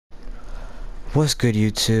What's good,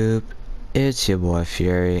 YouTube? It's your boy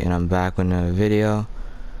Fury, and I'm back with another video.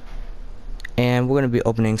 And we're gonna be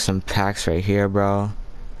opening some packs right here, bro.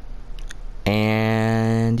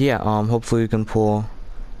 And yeah, hopefully we can pull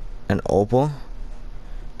an opal.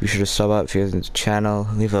 Be sure to sub up if you're new to the channel.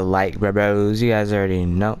 Leave a like, bros. You guys already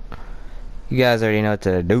know. You guys already know what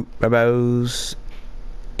to do, bros.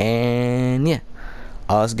 And yeah,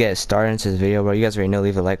 let's get started into this video, bro. You guys already know.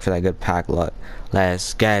 Leave a like for that good pack luck.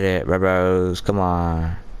 Let's get it, bros. Come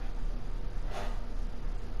on.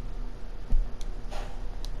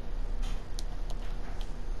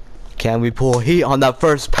 Can we pull heat on that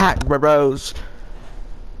first pack, bros?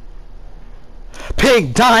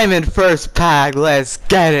 Pink diamond first pack. Let's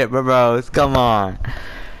get it, bros. Come on.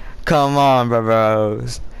 Come on,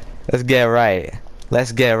 bros. Let's get right.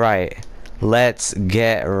 Let's get right. Let's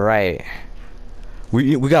get right.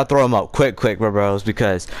 We gotta throw him up quick, bros,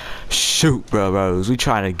 because shoot, bros, we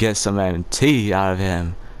trying to get some MT out of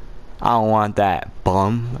him. I don't want that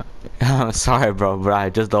bum. I'm sorry, bro, but I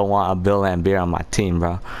just don't want a Bill and Beer on my team,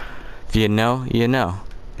 bro. If you know, you know.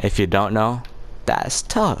 If you don't know, that's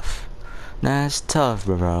tough. That's tough,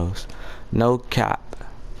 bros. No cap.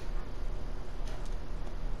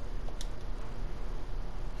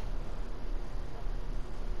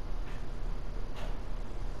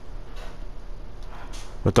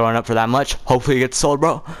 We're throwing up for that much. Hopefully it gets sold,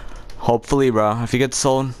 bro. Hopefully, bro. If it gets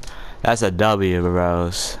sold, that's a W,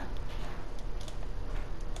 bros.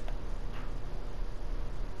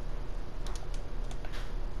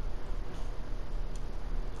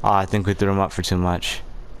 Oh, I think we threw him up for too much.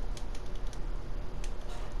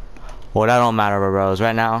 Well, that don't matter, bros.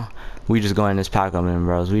 Right now, we just go in this pack opening,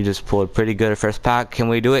 bros. We just pulled pretty good at first pack. Can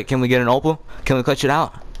we do it? Can we get an opal? Can we clutch it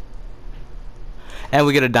out? And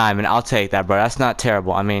we get a diamond. I'll take that, bro. That's not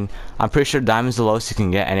terrible. I mean, I'm pretty sure diamond's the lowest you can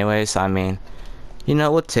get anyways. So, I mean, you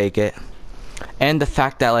know, we'll take it. And the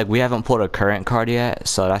fact that, like, we haven't pulled a current card yet,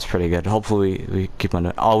 so that's pretty good. Hopefully we keep on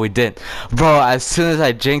doing. Oh, we did. Bro, as soon as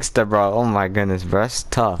I jinxed it, bro. Oh, my goodness, bro. That's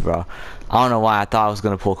tough, bro. I don't know why I thought I was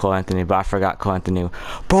going to pull Cole Anthony, but I forgot Cole Anthony.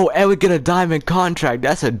 Bro, and we get a diamond contract.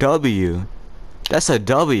 That's a W. That's a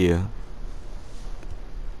W.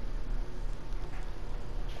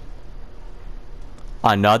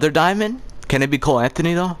 Another diamond? Can it be Cole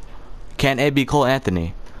Anthony, though? Can it be Cole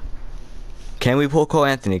Anthony? Can we pull Cole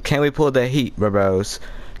Anthony? Can we pull the heat, bros?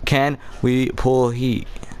 Can we pull heat?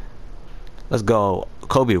 Let's go.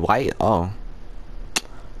 Kobe White? Oh.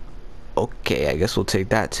 Okay, I guess we'll take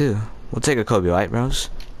that too. We'll take a Kobe White, bros.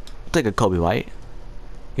 We'll take a Kobe White.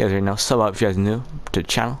 You guys already know. Sub up if you guys are new to the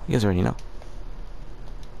channel. You guys already know.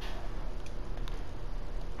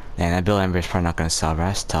 Man, that Bill Ember's probably not gonna sell, bro.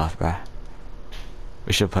 That's tough, bro.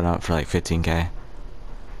 We should put it up for like 15K.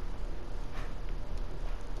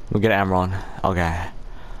 We'll get an emerald. Okay.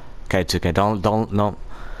 Okay, 2K. Don't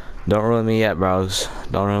ruin me yet, bros.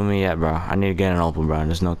 Don't ruin me yet, bro. I need to get an opal, bro.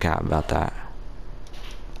 There's no cap about that.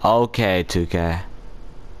 Okay, 2K.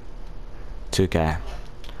 2K.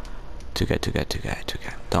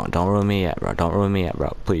 2K. Don't ruin me yet, bro. Don't ruin me yet,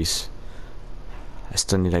 bro. Please. I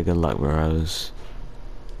still need that good luck, bros.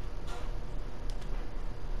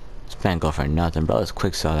 This man go for nothing, bro. Let's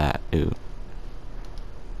quick sell that, dude.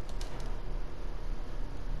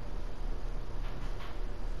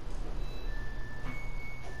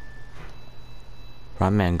 Bro,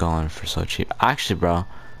 that man going for so cheap. Actually, bro,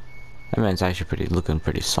 that man's actually looking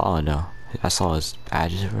pretty solid though. I saw his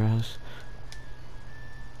badges, bros.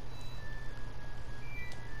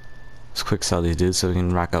 Let's quick sell these dudes so we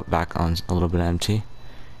can rack up back on a little bit of MT. You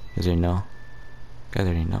guys already know. You guys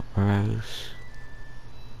already know, bros.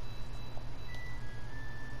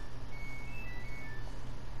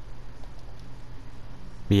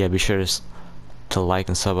 But yeah, be sure to like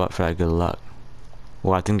and sub up for that good luck.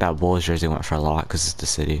 Well, I think that Bulls jersey went for a lot because it's the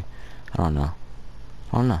city. I don't know.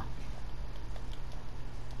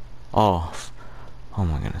 Oh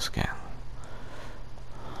my goodness, okay.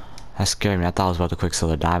 That scared me. I thought I was about to quick sell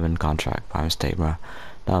the diamond contract by mistake, bro.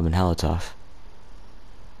 That would've been hella tough.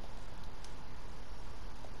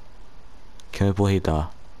 Can we pull heat though?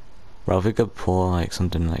 Bro, if we could pull like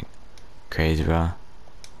something like crazy, bro.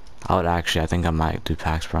 I think I might do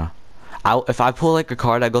packs, bro. If I pull like a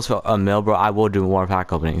card that goes for a mil, bro, I will do more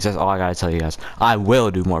pack openings. That's all I gotta tell you guys. I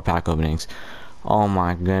will do more pack openings. Oh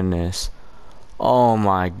my goodness. Oh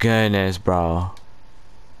my goodness, bro.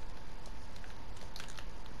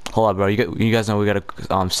 Hold up, bro. You guys know we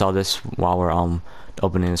gotta sell this while we're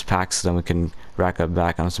opening this pack, so then we can rack up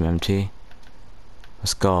back on some MT.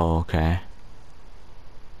 Let's go. Okay.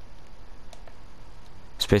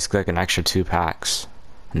 It's basically like an extra 2 packs,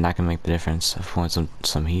 and that can make the difference of pulling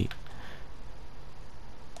some heat.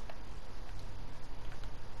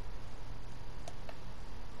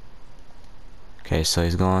 Okay, so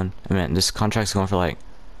he's going. I mean, this contract's going for like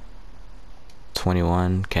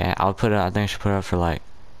 21k. I'll put it. I think I should put it up for like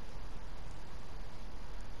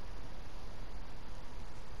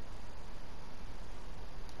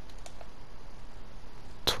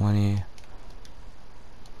 21k.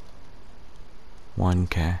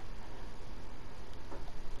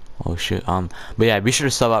 Oh shoot. But yeah, be sure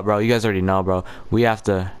to sub up, bro. You guys already know, bro. We have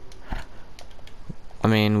to. I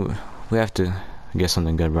mean, we have to get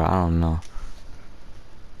something good, bro. I don't know.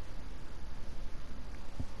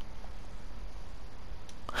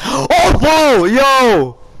 Oh, whoa,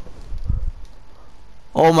 yo!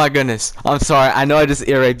 Oh my goodness. I'm sorry. I know I just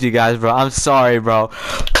ear raped you guys, bro. I'm sorry, bro.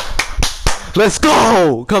 Let's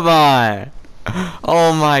go! Come on.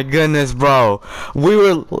 Oh my goodness, bro.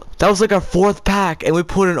 That was like our 4th pack and we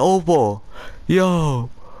put an opal. Yo.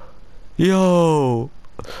 Yo.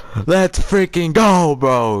 Let's freaking go,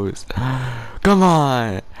 bros. Come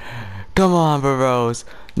on. Come on, bros.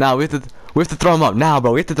 Now we have to throw them up now,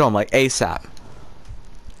 bro. We have to throw them like ASAP.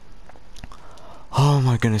 Oh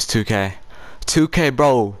my goodness, 2k. 2k,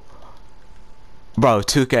 bro. Bro,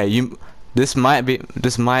 2k. This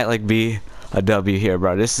might like be a W here,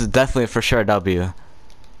 bro. This is definitely for sure a W.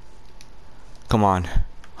 Come on.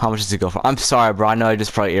 How much does he go for? I'm sorry, bro. I know I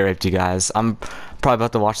just probably ear raped you guys. I'm probably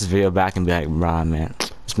about to watch this video back and be like, bro, man,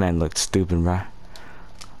 this man looked stupid, bro.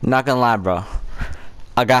 I'm not gonna lie, bro.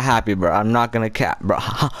 I got happy, bro. I'm not gonna cap, bro.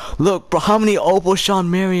 Look, bro, how many Opal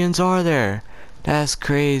Sean Marions are there? That's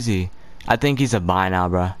crazy. I think he's a buy now,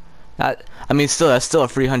 bro. I mean, that's still a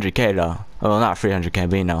 300k though. Well, not 300k,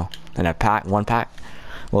 but you know, in a pack, 1 pack,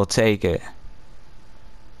 we'll take it.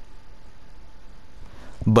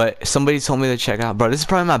 But somebody told me to check out, bro. This is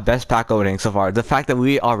probably my best pack opening so far. The fact that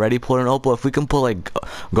we already pulled an opal. If we can pull like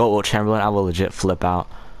Goat Wilt Chamberlain, I will legit flip out.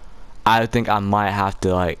 I think I might have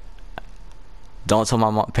to like. Don't tell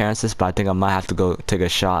my parents this, but I think I might have to go take a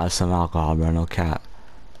shot of some alcohol, bro. No cap.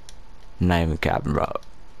 Not even capping, bro.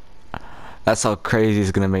 That's how crazy it's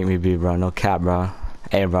gonna make me be, bro. No cap, bro.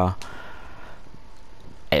 Hey, bro.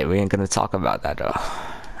 Hey, we ain't gonna talk about that though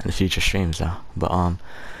in the future streams though. But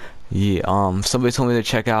yeah, somebody told me to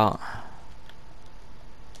check out.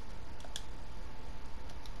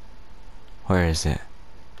 Where is it?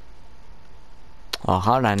 Oh,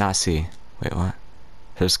 how did I not see? Wait, what?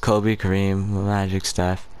 There's Kobe, Kareem, Magic,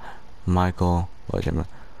 Steph, Michael, whatever.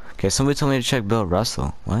 Okay, somebody told me to check Bill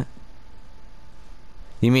Russell. What?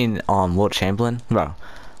 You mean Wilt Chamberlain? Bro,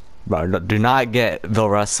 do not get Bill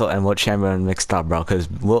Russell and Wilt Chamberlain mixed up, bro. Cause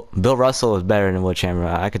Bill Russell is better than Wilt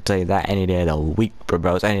Chamberlain. I could tell you that any day of the week,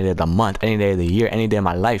 bro. It's any day of the month, any day of the year, any day of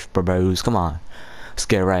my life, bros. Come on, let's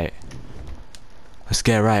get it right. Let's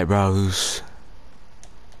get it right, bros.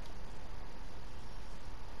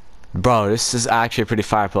 Bro, this is actually a pretty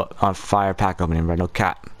fire pack opening, bro. No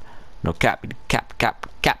cap, no cap,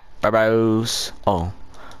 cap, bros. Oh,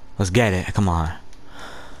 let's get it. Come on.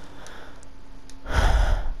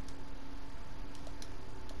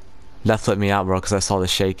 That flipped me out, bro, because I saw the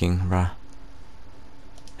shaking, bro.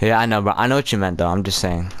 Yeah, I know, bro. I know what you meant, though. I'm just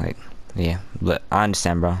saying, like, yeah. But I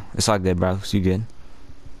understand, bro. It's all good, bro. You good?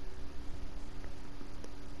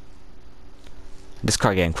 This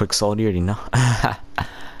card getting quick sold. You already know.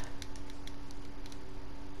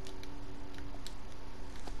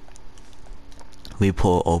 We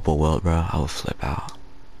pull Opal Wilt, bro. I will flip out.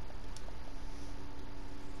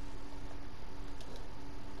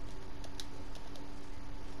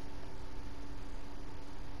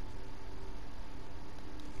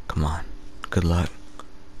 Come on. Good luck.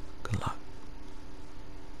 Good luck.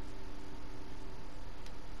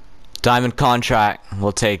 Diamond contract.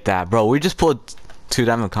 We'll take that. Bro, we just pulled 2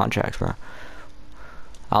 diamond contracts, bro.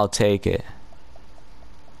 I'll take it.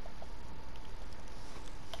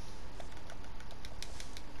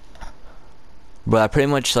 Bro, I pretty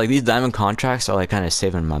much, like, these diamond contracts are, like, kind of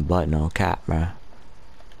saving my butt. No cap, bro.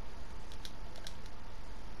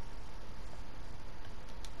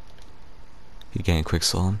 You getting quick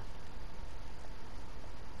sold?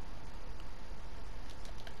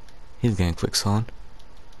 He's getting quick sold.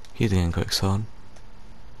 He's getting quick sold.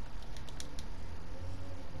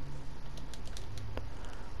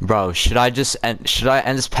 Bro, should I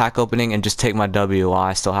end this pack opening and just take my W while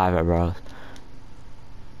I still have it, bro?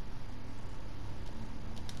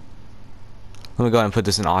 Let me go ahead and put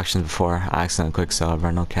this in auctions before I accidentally quick sell, bro.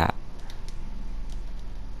 No cap.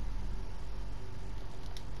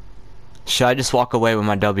 Should I just walk away with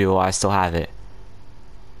my W while I still have it?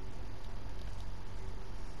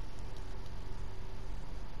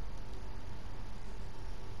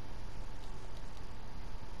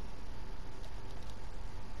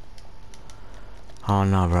 I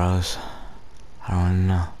don't know, bros. I don't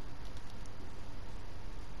know.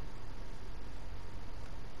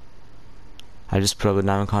 I just put up a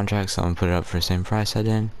diamond contract, so I'm gonna put it up for the same price I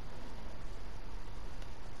did.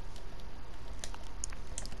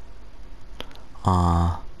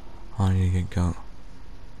 I need to get goat.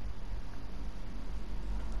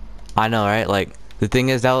 I know, right? Like, the thing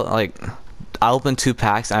is that, like, I opened 2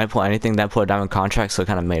 packs and I didn't pull anything, then I put a diamond contract, so it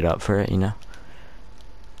kind of made up for it, you know?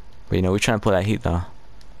 But, you know, we're trying to pull that heat, though.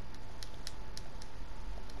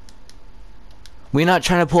 We not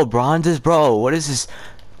trying to pull bronzes, bro. What is this?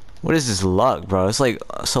 What is this luck, bro? It's, like,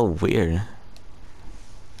 so weird.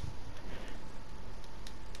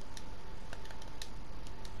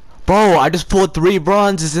 Bro, I just pulled 3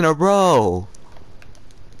 bronzes in a row.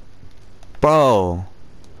 Bro.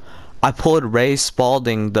 I pulled Ray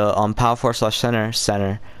Spalding, the power forward slash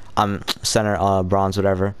center bronze,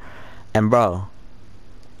 whatever. And bro,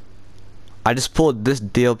 I just pulled this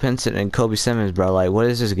Deal Pinson and Kobe Simmons, bro. Like, what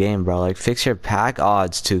is this game, bro? Like, fix your pack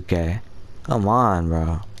odds, 2K. Come on,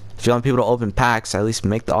 bro. If you want people to open packs, at least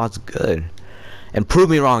make the odds good. And prove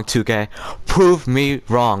me wrong, 2K. Prove me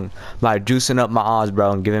wrong by juicing up my odds,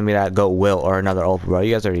 bro, and giving me that go Wilt or another Opal, bro.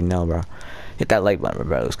 You guys already know, bro. Hit that like button,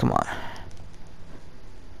 bros. Come on.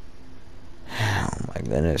 Oh my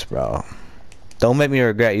goodness, bro. Don't make me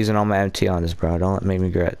regret using all my MT on this, bro. Don't make me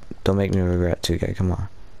regret. Don't make me regret, 2K. Come on.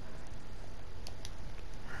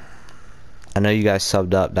 I know you guys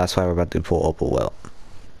subbed up. That's why we're about to pull Opal Wilt.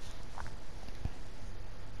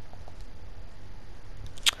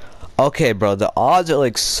 Okay, bro. The odds are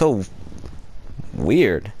like so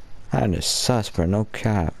weird. That is sus, bro. No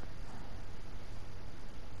cap.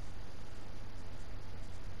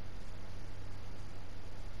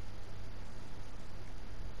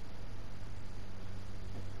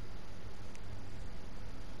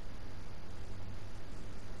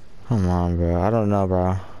 Come on, bro. I don't know,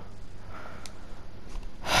 bro.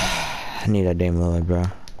 I need a Dame Lillard, bro.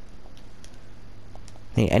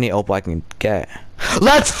 Need any Opal I can get.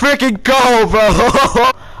 Let's freaking go,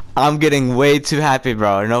 bro! I'm getting way too happy,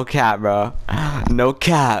 bro. No cap, bro. No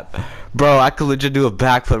cap. Bro, I could legit do a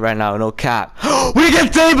backflip right now. No cap. We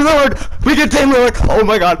get Dame Lillard! We get Dame Lillard! Oh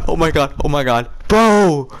my god. Oh my god. Oh my god.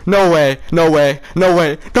 Bro! No way. No way. No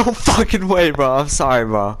way. No fucking way, bro. I'm sorry,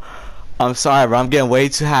 bro. I'm sorry, bro. I'm getting way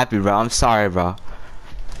too happy, bro. I'm sorry, bro.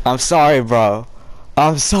 I'm sorry, bro.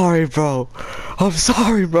 I'm sorry, bro. I'm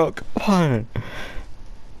sorry, bro. Come on.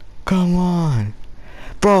 Come on.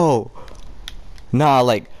 Bro. Nah,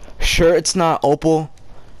 like, sure it's not Opal.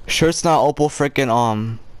 Sure it's not Opal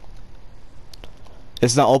freaking,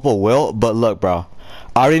 it's not Opal Wilt, but look, bro.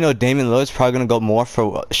 I already know Damian Lillard's probably gonna go more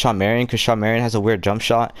for Sean Marion, because Sean Marion has a weird jump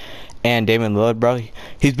shot. And Damian Lillard, bro,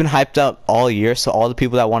 he's been hyped up all year, so all the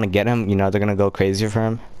people that want to get him, you know, they're gonna go crazy for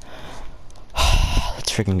him.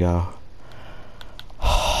 Let's freaking go.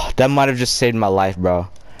 That might have just saved my life, bro.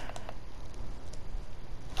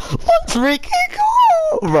 Let's freaking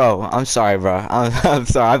go, bro. I'm sorry, bro. I'm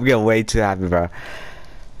sorry. I'm getting way too happy, bro.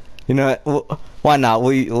 You know what? Why not?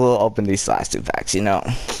 We'll open these last 2 packs. You know.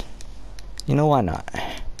 You know, why not?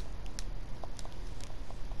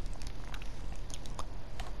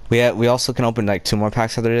 We also can open like 2 more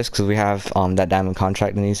packs after this, because we have that diamond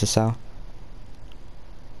contract that needs to sell.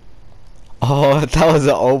 Oh, that was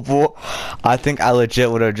an Opal. I think I legit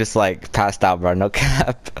would have just like passed out, bro. No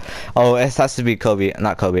cap. Oh, it has to be Kobe,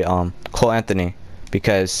 not Kobe. Cole Anthony,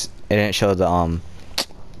 because it didn't show the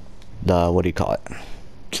what do you call it?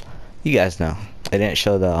 You guys know. It didn't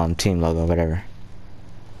show the team logo, whatever.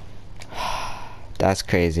 That's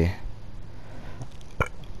crazy.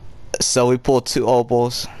 So we pulled 2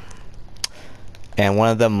 Opals, and one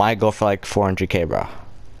of them might go for like 400K, bro.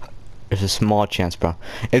 There's a small chance, bro.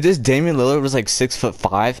 If this Damian Lillard was like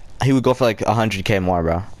 6'5", he would go for like 100K more,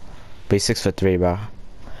 bro. But he's 6'3", bro.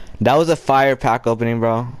 That was a fire pack opening,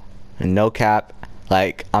 bro. And no cap.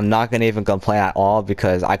 Like, I'm not gonna even complain at all,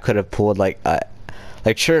 because I could have pulled like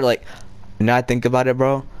sure, like, now I think about it,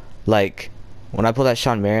 bro. Like, when I pulled that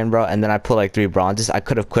Sean Marion, bro, and then I pulled like 3 bronzes, I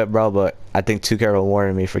could have quit, bro. But I think 2K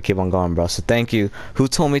rewarded me for keep on going, bro. So thank you. Who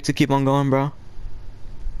told me to keep on going, bro?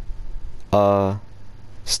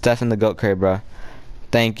 Steph in the GOAT crate, bro.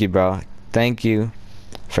 Thank you, bro. Thank you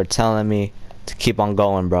for telling me to keep on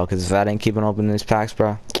going, bro. Because if I didn't keep on opening these packs,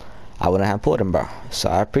 bro, I wouldn't have pulled them, bro. So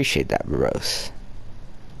I appreciate that, bros.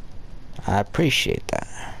 I appreciate that.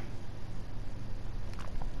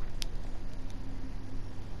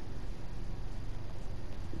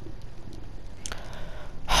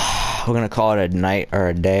 We're gonna call it a night or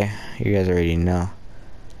a day. You guys already know.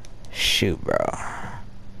 Shoot, bro.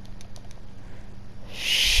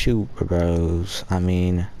 Shoot, bros. I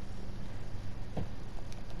mean,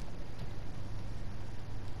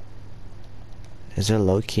 is there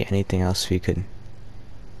low-key anything else we could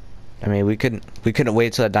I mean, we couldn't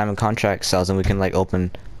wait till that diamond contract sells and we can like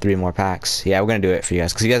open 3 more packs. Yeah, we're gonna do it for you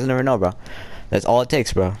guys because you guys never know, bro. That's all it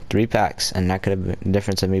takes, bro. 3 packs, and that could have been the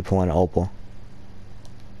difference of me pulling an opal.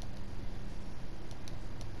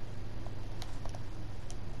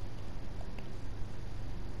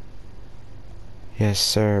 Yes,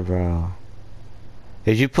 sir, bro.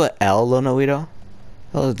 Did you put L, Lil Noito?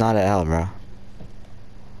 That was not an L, bro.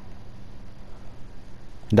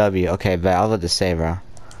 W. Okay, but I was about to say, bro.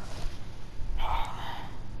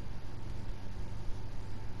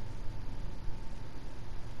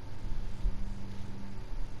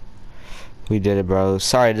 We did it, bro.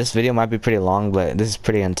 Sorry, this video might be pretty long, but this is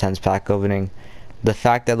pretty intense pack opening. The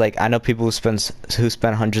fact that like I know people who spend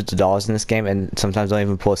hundreds of dollars in this game and sometimes don't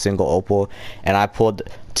even pull a single opal, and I pulled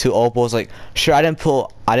 2 opals. Like, sure, I didn't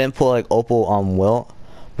pull like opal on Wilt,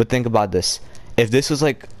 but think about this. If this was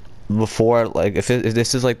like before, like if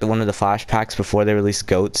this is like one of the flash packs before they released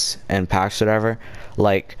goats and packs or whatever,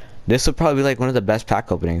 like this would probably be like one of the best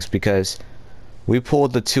pack openings because we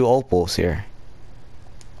pulled the 2 opals here.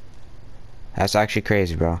 That's actually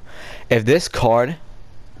crazy, bro. If this card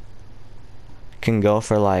can go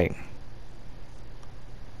for like,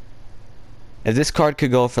 if this card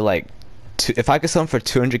could go for like if I could sell him for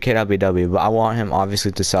 200k, that'd be W, but I want him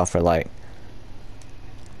obviously to sell for like,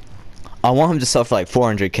 I want him to sell for like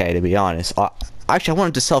 400k, to be honest. Actually, I want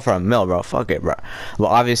him to sell for $1 mil, bro. Fuck it, bro. But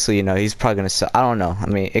obviously, you know, he's probably gonna sell. I don't know. I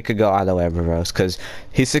mean, it could go either way, bro. Because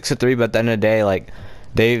he's 6-3, but at the end of the day, like,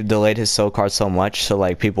 they've delayed his soul card so much, so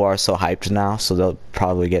like people are so hyped now, so they'll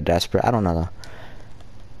probably get desperate. I don't know though.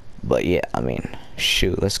 But yeah, I mean,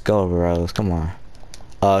 shoot, let's go, bros. Come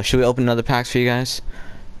on. Should we open another packs for you guys?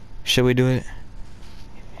 Should we do it?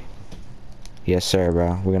 Yes, sir,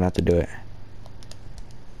 bro. We're gonna have to do it.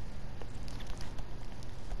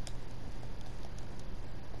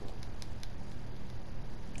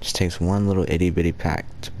 Just takes one little itty bitty pack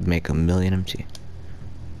to make 1 million MT.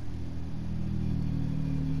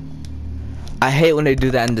 I hate when they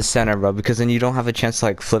do that in the center, bro, because then you don't have a chance to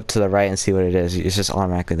like flip to the right and see what it is. It's just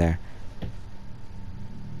automatically there.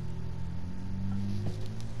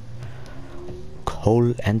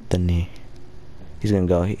 Cole Anthony. He's gonna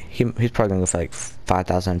go. He's probably gonna go for like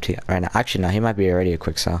 5,000 MT right now. Actually, no, he might be already a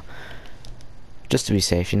quick sell. Just to be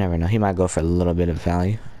safe, you never know. He might go for a little bit of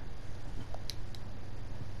value.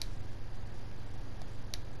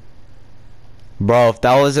 Bro, if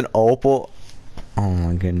that was an opal, oh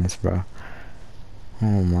my goodness, bro.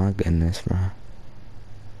 Oh my goodness, bro.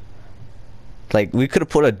 Like, we could have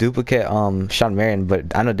put a duplicate Sean Marion, but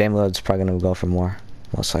I know Dame Lillard's probably gonna go for more,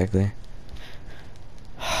 most likely.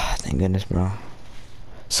 Thank goodness, bro.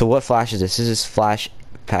 So what flash is this? This is flash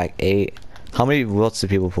pack 8. How many wilts do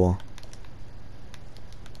people pull?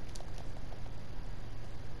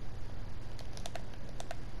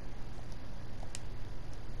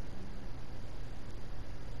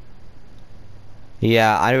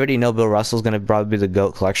 Yeah, I already know Bill Russell's gonna probably be the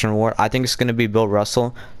GOAT collection award. I think it's gonna be Bill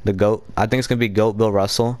Russell, the GOAT. I think it's gonna be GOAT Bill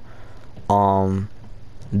Russell,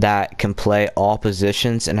 that can play all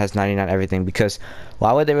positions and has 99 everything. Because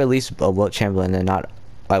why would they release a Wilt Chamberlain and not?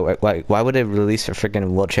 Why would they release a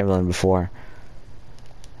freaking Wilt Chamberlain before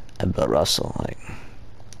a Bill Russell? Like,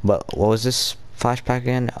 but what was this flash pack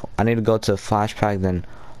again? I need to go to flash pack then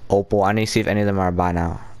opal. I need to see if any of them are a buy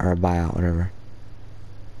now or a buyout, whatever.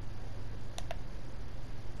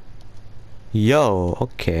 Yo,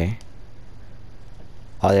 okay.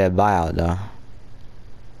 Oh yeah, buyout though.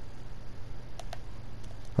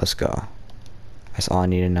 Let's go. That's all I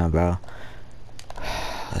need to know, bro.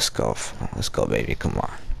 Let's go. Let's go, baby. Come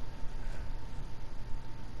on.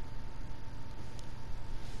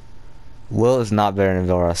 Will is not better than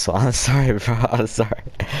Bill Russell. I'm sorry, bro. I'm sorry.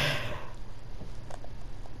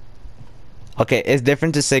 Okay, it's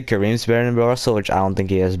different to say Kareem's better than Bill Russell, which I don't think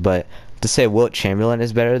he is, but to say Wilt Chamberlain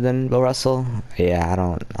is better than Bill Russell, yeah, I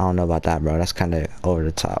don't know about that, bro. That's kind of over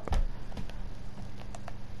the top.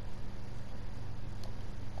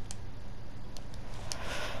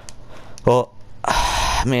 Well,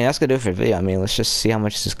 I mean, that's gonna do it for the video. I mean, let's just see how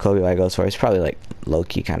much this Kobe light goes for. It's probably like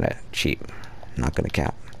low-key kind of cheap. Not gonna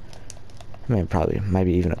cap. I mean, probably might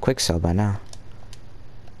be even a quick sell by now.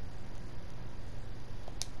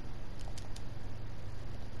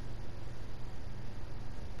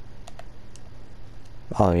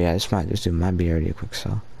 Oh yeah, this dude might be already a quick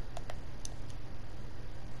sell.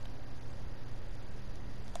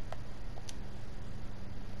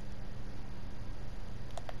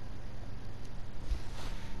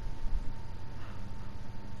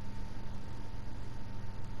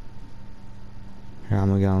 Here, I'm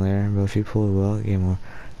gonna get on there, but if you pull it well, get more.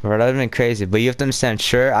 Bro, that would have been crazy. But you have to understand,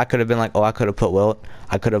 sure, I could have been like, oh, I could have put Wilt.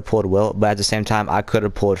 I could have pulled Wilt. But at the same time, I could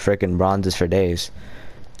have pulled freaking bronzes for days.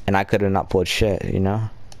 And I could have not pulled shit, you know?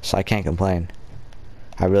 So I can't complain.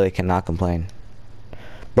 I really cannot complain.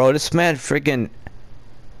 Bro, this man freaking...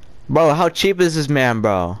 Bro, how cheap is this man,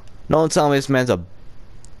 bro? No one tell me this man's a...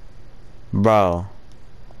 Bro.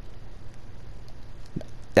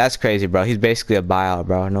 That's crazy, bro. He's basically a buyout,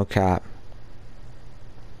 bro. No cap.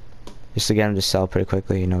 Just to get him to sell pretty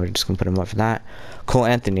quickly, you know, we're just gonna put him up for that. Cole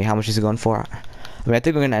Anthony, how much is he going for? I mean, I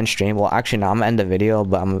think we're gonna end stream. Well, actually, no, I'm gonna end the video,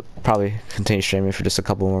 but I'm gonna probably continue streaming for just a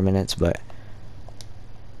couple more minutes, but...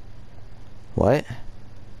 What?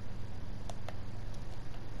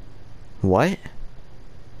 What?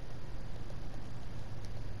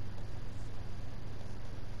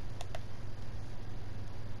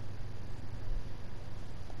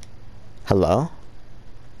 Hello?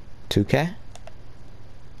 2K?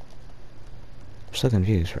 I'm so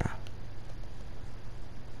confused, bro.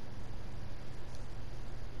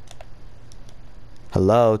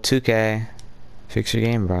 Hello, 2K. Fix your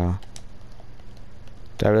game, bro.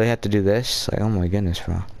 Do I really have to do this? Like, oh my goodness,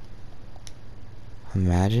 bro.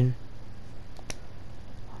 Imagine.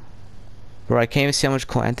 Bro, I can't even see how much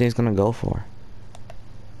Cole Anthony's gonna go for.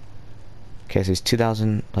 Okay, so he's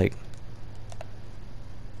 2,000, like...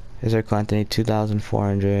 Is there Cole Anthony?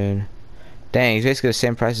 2,400. Dang, he's basically the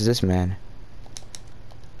same price as this man.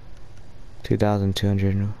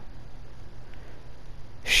 2,200.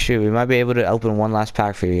 Shoot, we might be able to open one last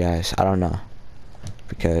pack for you guys. I don't know.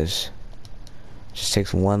 Because it just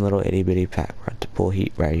takes one little itty bitty pack, bro, to pull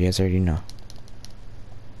heat, right? You guys already know.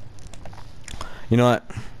 You know what?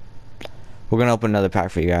 We're gonna open another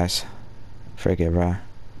pack for you guys. Frick it, bro.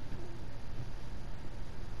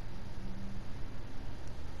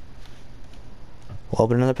 We'll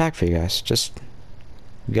open another pack for you guys. Just,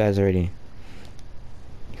 you guys already,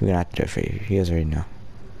 we're gonna have to do it for you. You guys already know.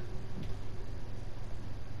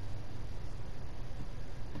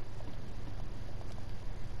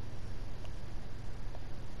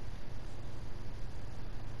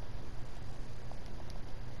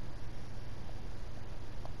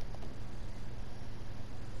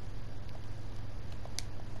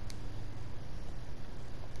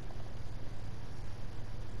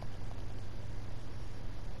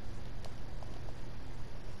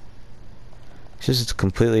 It's just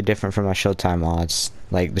completely different from my Showtime odds.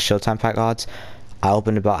 Like the Showtime pack odds, I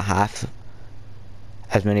opened about half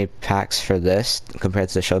as many packs for this compared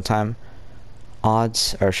to the Showtime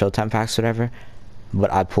odds or Showtime packs, whatever.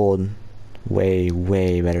 But I pulled way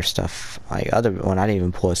better stuff. Like other one, I didn't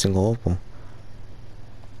even pull a single opal.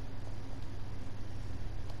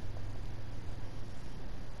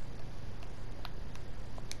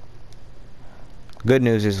 Good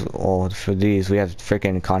news is, well, for these we have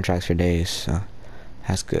freaking contracts for days, so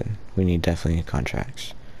that's good. We need definitely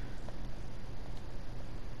contracts.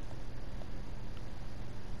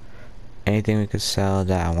 Anything we could sell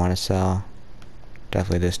that I want to sell,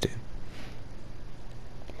 definitely this dude.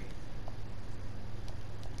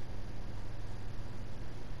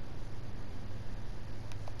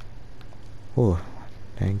 Ooh,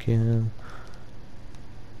 thank you.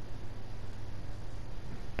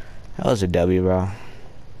 That was a W, bro.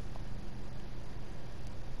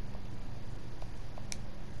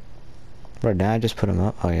 Bro, did I just put him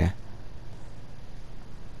up? Oh, yeah.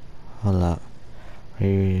 Hold up. Are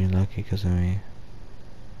you really lucky because of me?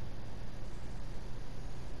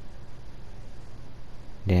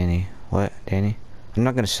 Danny. What? Danny? I'm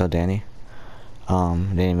not gonna sell Danny.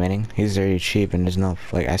 Danny Manning. He's very cheap and there's no,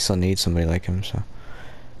 like, I still need somebody like him, so.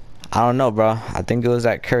 I don't know, bro. I think it was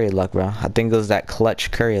that Curry luck, bro. I think it was that clutch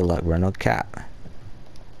Curry luck, bro. No cap.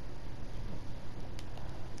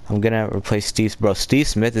 I'm gonna replace Steve, bro. Steve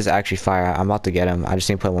Smith is actually fire. I'm about to get him. I just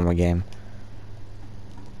need to play one more game.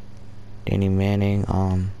 Danny Manning,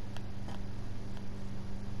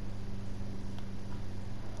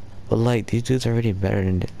 but like these dudes are already better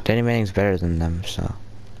than Danny Manning's better than them, so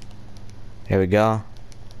there we go.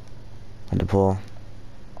 At the pull.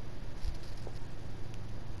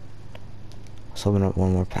 Let's open up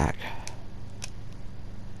one more pack.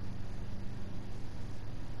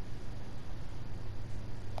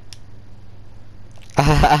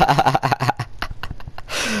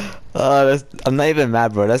 Oh, I'm not even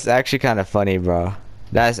mad, bro. That's actually kind of funny, bro.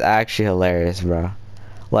 That's actually hilarious, bro.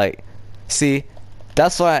 Like, see,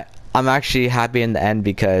 that's why I'm actually happy in the end,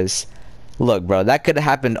 because look, bro, that could have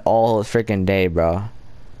happened all freaking day, bro,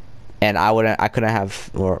 and I couldn't have,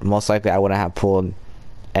 or most likely I wouldn't have pulled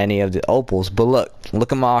any of the opals. But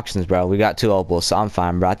look at my auctions, bro. We got 2 opals, so I'm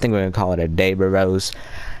fine, bro. I think we're gonna call it a day, bros.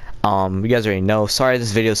 You guys already know. Sorry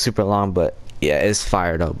this video is super long, but Yeah, it's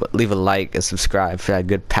fire though. But leave a like and subscribe for that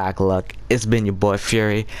good pack luck. It's been your boy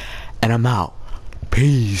Fury, and I'm out.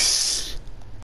 Peace.